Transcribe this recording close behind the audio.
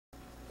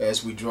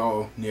as we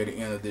draw near the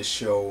end of this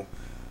show,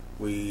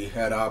 we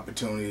had an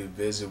opportunity to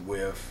visit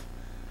with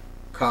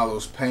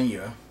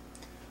Pena,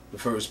 the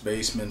first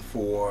baseman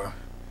for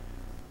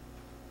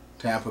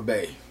Tampa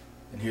Bay.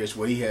 And here's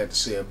what he had to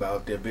say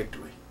about their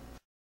victory.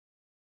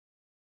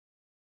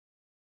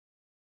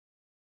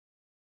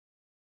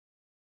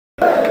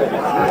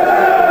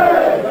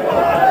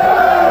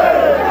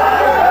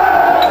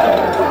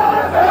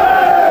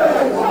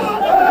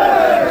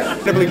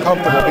 Incredibly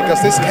comfortable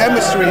because this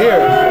chemistry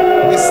here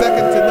is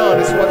second to none.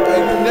 It's what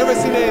I've never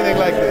seen anything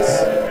like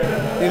this.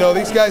 You know,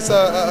 these guys,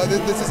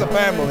 this is a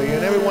family,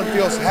 and everyone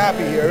feels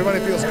happy here. Everybody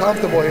feels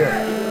comfortable here.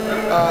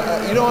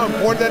 You know how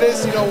important that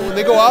is? You know, when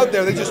they go out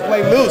there, they just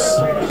play loose.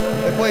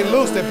 They play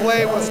loose. They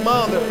play with a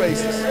smile on their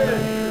faces.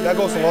 That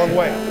goes a long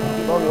way.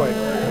 Long way.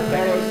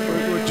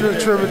 Would you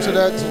attribute to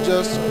that to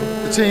just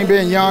the team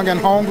being young and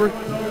hungry?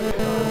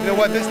 You know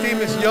what? This team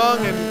is young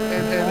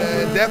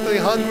and definitely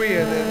hungry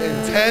and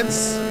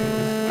intense.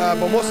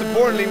 But most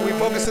importantly, we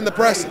focus on the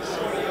present.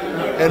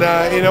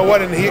 And you know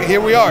what? And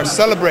here we are,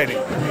 celebrating.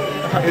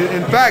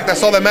 In fact,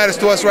 that's all that matters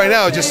to us right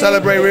now. Just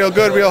celebrate real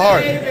good, real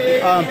hard.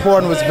 How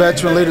important was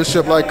veteran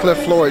leadership like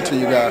Cliff Floyd to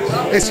you guys?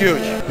 It's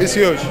huge. It's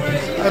huge.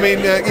 I mean,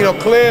 you know,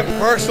 Cliff,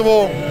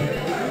 Percival,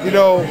 you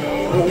know,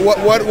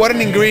 what an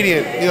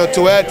ingredient, you know,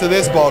 to add to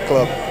this ball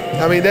club.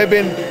 I mean, they've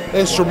been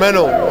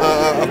instrumental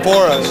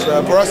for us.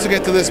 For us to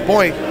get to this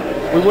point,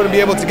 we wouldn't be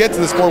able to get to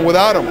this point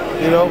without them,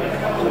 you know.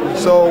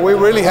 So we're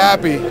really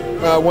happy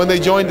when they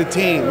joined the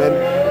team.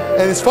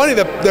 And it's funny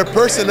that their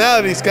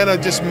personalities kind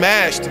of just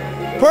mashed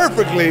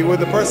perfectly with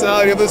the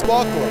personality of this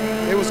ball club.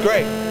 It was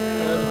great.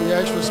 It'd be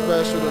extra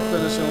special to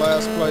finish in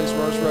last place,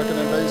 worst record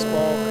in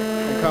baseball,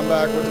 and come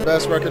back with the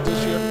best record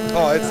this year.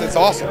 Oh, it's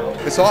awesome.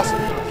 It's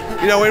awesome.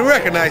 You know, we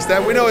recognize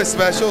that. We know it's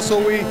special, so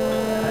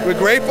we're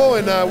grateful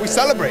and we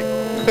celebrate.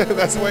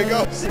 That's the way it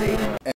goes.